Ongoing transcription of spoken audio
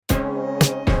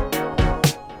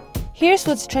Here's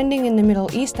what's trending in the Middle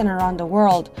East and around the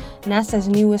world. NASA's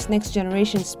newest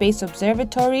next-generation space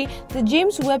observatory, the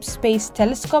James Webb Space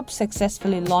Telescope,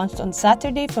 successfully launched on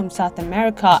Saturday from South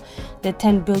America. The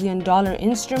 $10 billion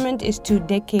instrument is 2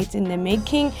 decades in the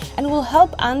making and will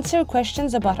help answer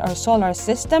questions about our solar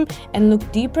system and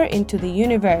look deeper into the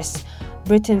universe.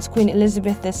 Britain's Queen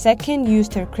Elizabeth II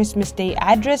used her Christmas Day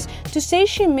address to say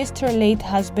she missed her late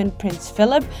husband Prince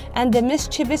Philip and the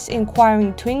mischievous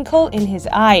inquiring twinkle in his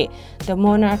eye. The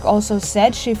monarch also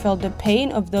said she felt the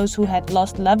pain of those who had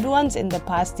lost loved ones in the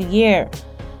past year.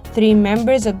 3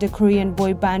 members of the Korean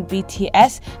boy band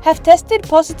BTS have tested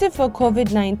positive for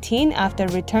COVID-19 after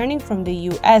returning from the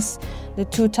US. The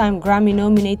 2-time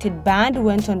Grammy-nominated band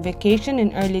went on vacation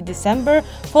in early December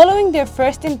following their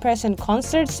first in-person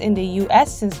concerts in the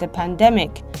US since the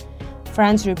pandemic.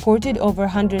 France reported over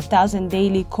 100,000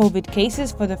 daily COVID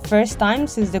cases for the first time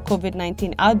since the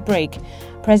COVID-19 outbreak.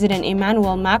 President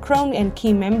Emmanuel Macron and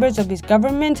key members of his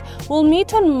government will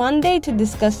meet on Monday to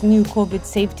discuss new COVID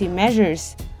safety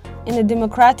measures. In the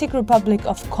Democratic Republic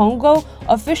of Congo,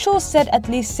 officials said at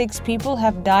least 6 people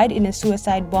have died in a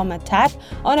suicide bomb attack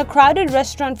on a crowded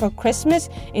restaurant for Christmas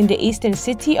in the eastern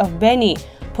city of Beni.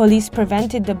 Police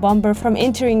prevented the bomber from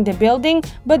entering the building,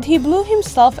 but he blew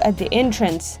himself at the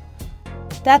entrance.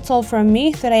 That's all from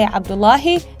me, Thuraya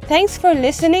Abdullahi. Thanks for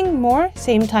listening. More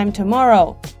same time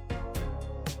tomorrow.